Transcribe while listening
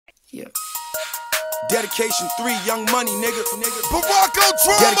Yeah. Dedication 3, Young Money, nigga. Baracko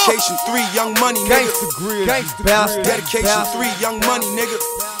drama. Dedication 3, Young Money, nigga. Gangsta Grillz. Dedication 3, Young Money, nigga.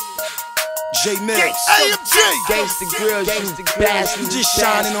 Jae Millz. AMG. Gangsta Grillz, you bastard. Just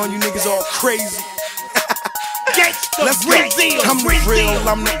shining on you niggas all crazy. Let's go. Gri-Zillz. I'm the real,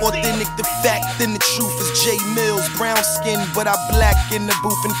 I'm the authentic, the fact, and the truth is Jae Millz. Brown skin, but I black in the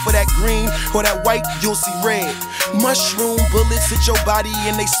booth, and for that green or that white, you'll see red. Mushroom bullets hit your body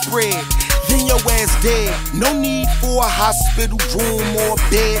and they spread. Then your ass dead. No need for a hospital room or a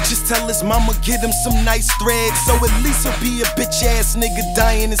bed. Just tell his mama get him some nice thread, so at least he'll be a bitch ass nigga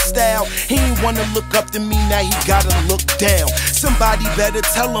dying in style. He ain't wanna look up to me, now he gotta look down. Somebody better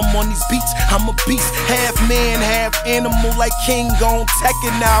tell him on these beats I'm a beast, half man, half animal, like King gon'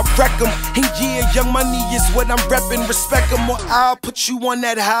 Tekken. Now I wreck him. And yeah, Young Money is what I'm reppin'. Respect him or I'll put you on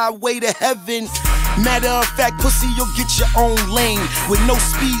that highway to heaven. Matter of fact, pussy, you'll get your own lane with no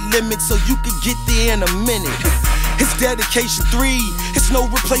speed limit, so you can get there in a minute. It's dedication 3, it's no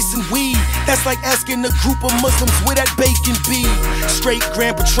replacing weed. That's like asking a group of Muslims where that bacon be. Straight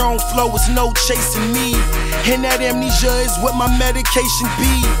Grand Patron flow is no chasing me, and that amnesia is what my medication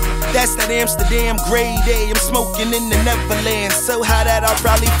be. That's that Amsterdam grade A, I'm smoking in the Neverland. So high that I'll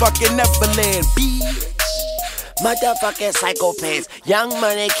probably fucking Neverland, bitch. Motherfucking psychopaths, Young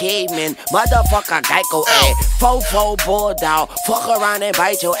Money cavemen, motherfucker Geico ass, fofo bulldog, fuck around and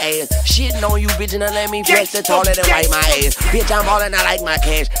bite your ass. Shitting on you, bitch, and let me flex the toilet and wipe my ass. Bitch, I'm ballin', I like my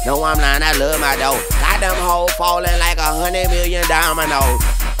cash. No, I'm lying, I love my dough. Got them hoes falling like 100 million dominoes.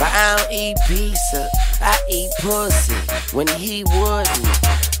 But I don't eat pizza, I eat pussy when he wouldn't.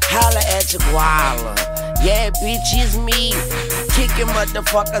 Holla at your guala. Yeah, bitch, it's me, kicking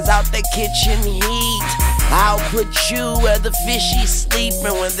motherfuckers out the kitchen heat. I'll put you where the fishies sleep,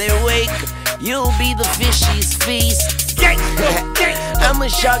 and when they wake, you'll be the fishies' feast. I'm a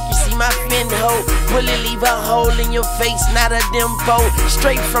shark, you see my fin hoe. Bullet leave a hole in your face, not a dimple.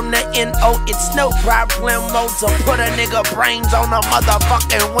 Straight from the N.O., it's no problemo to put a nigga brains on a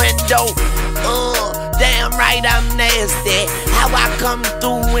motherfucking window. Damn right I'm nasty. How I come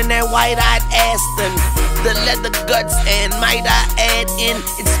through in that white-eyed Aston. The leather guts, and might I add in,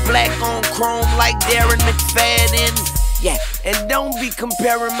 it's black on chrome like Darren McFadden. Yeah, and don't be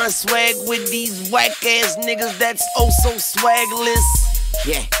comparing my swag with these whack-ass niggas that's oh so swagless.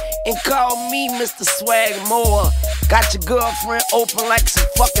 Yeah, and call me Mr. Swag More. Got your girlfriend open like some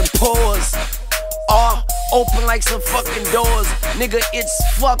fucking pores, or open like some fucking doors. Nigga,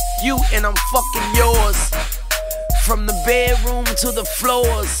 it's fuck you and I'm fucking yours. From the bedroom to the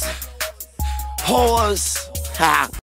floors. Whores. Ha.